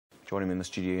Joining me in the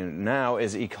studio now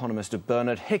is economist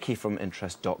Bernard Hickey from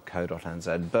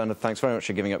interest.co.nz. Bernard, thanks very much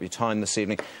for giving up your time this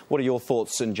evening. What are your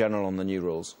thoughts in general on the new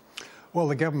rules? Well,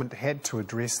 the government had to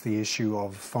address the issue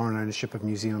of foreign ownership of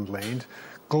New Zealand land.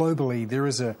 Globally, there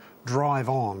is a drive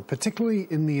on, particularly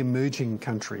in the emerging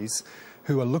countries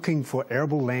who are looking for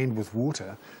arable land with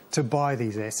water to buy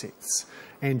these assets.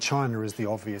 And China is the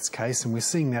obvious case, and we're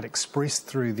seeing that expressed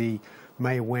through the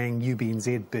Mei Wang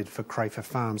UBNZ bid for Crayfor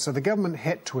Farm. So the government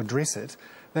had to address it.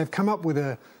 They've come up with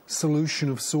a solution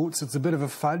of sorts. It's a bit of a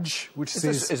fudge, which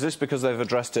says... Is this because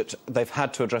they've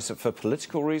had to address it for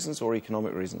political reasons or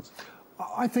economic reasons?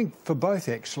 I think for both,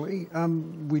 actually.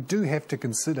 We do have to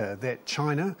consider that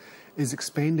China is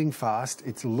expanding fast.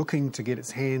 It's looking to get its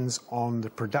hands on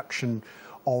the production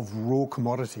of raw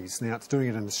commodities. Now, it's doing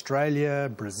it in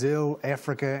Australia, Brazil,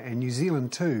 Africa, and New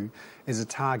Zealand too as a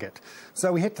target.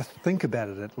 So we have to think about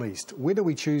it at least. Whether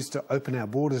we choose to open our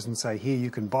borders and say, here, you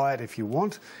can buy it if you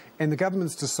want, and the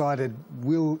government's decided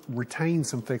we'll retain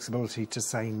some flexibility to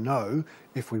say no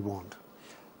if we want.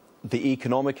 The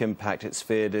economic impact, it's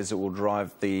feared, is it will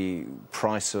drive the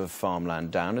price of farmland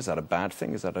down. Is that a bad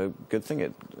thing? Is that a good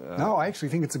thing? No, I actually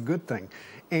think it's a good thing.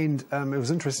 And it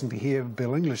was interesting to hear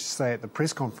Bill English say at the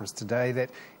press conference today that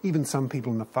even some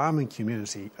people in the farming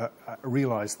community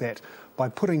realise that by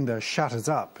putting the shutters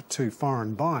up to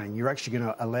foreign buying, you're actually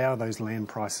going to allow those land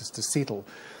prices to settle.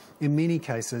 In many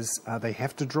cases, they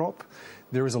have to drop.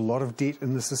 There is a lot of debt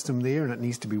in the system there and it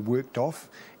needs to be worked off.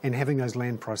 And having those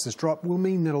land prices drop will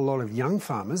mean that a lot of young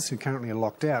farmers who currently are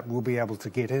locked out will be able to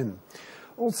get in.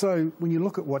 Also, when you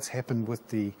look at what's happened with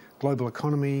the global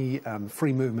economy,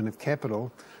 free movement of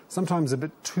capital, sometimes a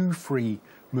bit too free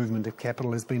movement of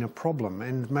capital has been a problem,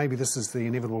 and maybe this is the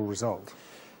inevitable result.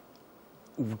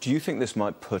 Do you think this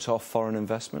might put off foreign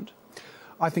investment?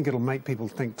 I think it'll make people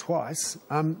think twice.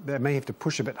 They may have to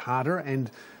push a bit harder, and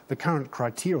the current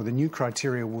criteria, the new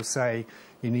criteria, will say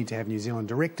you need to have New Zealand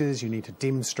directors, you need to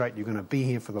demonstrate you're going to be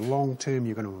here for the long term,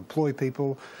 you're going to employ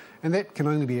people, and that can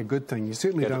only be a good thing. You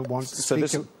certainly don't want... So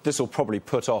this will probably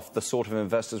put off the sort of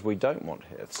investors we don't want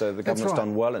here. So the government's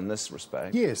done well in this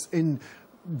respect. Yes, in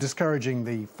discouraging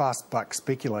the fast buck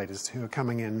speculators who are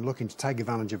coming in looking to take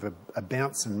advantage of a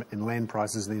bounce in land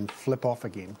prices and then flip off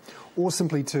again, or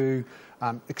simply to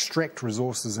extract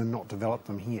resources and not develop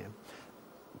them here.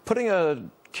 Putting a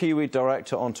Kiwi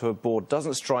director onto a board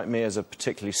doesn't strike me as a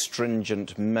particularly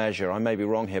stringent measure. I may be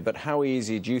wrong here, but how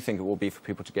easy do you think it will be for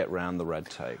people to get round the red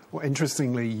tape? Well,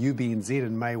 interestingly, UBNZ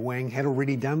and Mei Wang had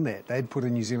already done that. They'd put a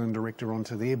New Zealand director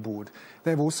onto their board.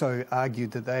 They've also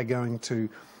argued that they're going to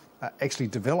actually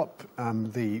develop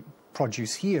the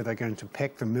produce here. They're going to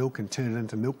pack the milk and turn it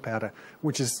into milk powder,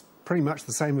 which is pretty much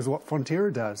the same as what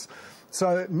Fonterra does.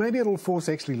 So maybe it'll force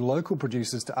actually local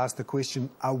producers to ask the question,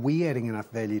 are we adding enough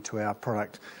value to our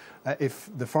product? If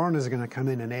the foreigners are going to come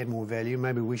in and add more value,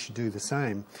 maybe we should do the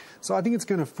same. So I think it's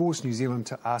going to force New Zealand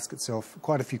to ask itself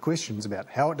quite a few questions about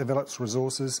how it develops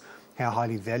resources, how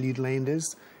highly valued land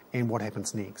is, and what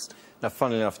happens next. Now,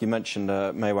 funnily enough, you mentioned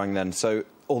Mei Wang then. So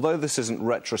although this isn't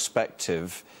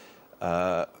retrospective,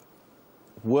 were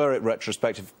it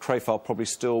retrospective, Crayfor probably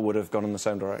still would have gone in the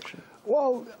same direction?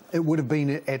 Well, it would have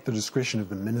been at the discretion of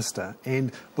the minister.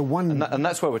 And the one... And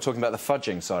that's where we're talking about the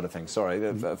fudging side of things.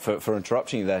 Sorry for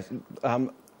interrupting you there.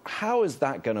 How is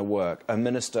that going to work, a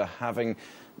minister having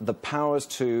the powers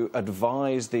to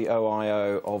advise the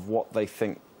OIO of what they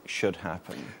think should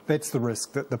happen? That's the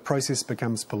risk, that the process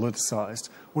becomes politicised.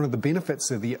 One of the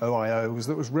benefits of the OIO was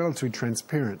that it was relatively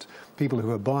transparent. People who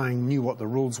were buying knew what the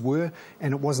rules were,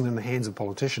 and it wasn't in the hands of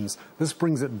politicians. This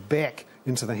brings it back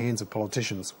into the hands of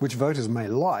politicians, which voters may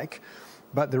like,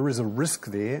 but there is a risk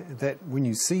there that when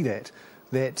you see that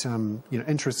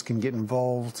interests can get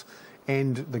involved,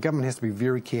 and the government has to be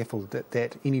very careful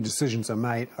that any decisions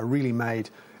are really made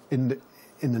in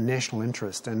the national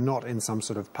interest and not in some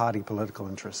sort of party political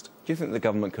interest. Do you think the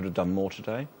government could have done more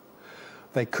today?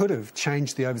 They could have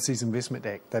changed the Overseas Investment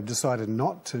Act. They've decided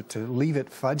not to leave it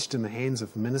fudged in the hands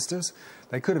of ministers.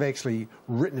 They could have actually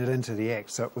written it into the Act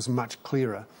so it was much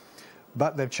clearer.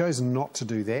 But they've chosen not to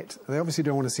do that. They obviously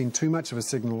don't want to send too much of a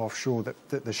signal offshore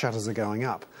that the shutters are going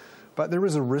up. But there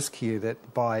is a risk here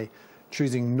that by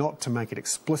choosing not to make it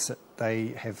explicit, they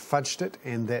have fudged it,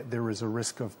 and that there is a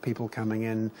risk of people coming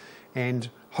in and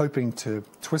hoping to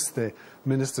twist the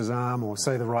minister's arm or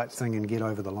say the right thing and get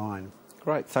over the line.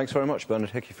 Great. Thanks very much,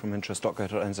 Bernard Hickey from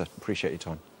interest.co.nz. Appreciate your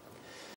time.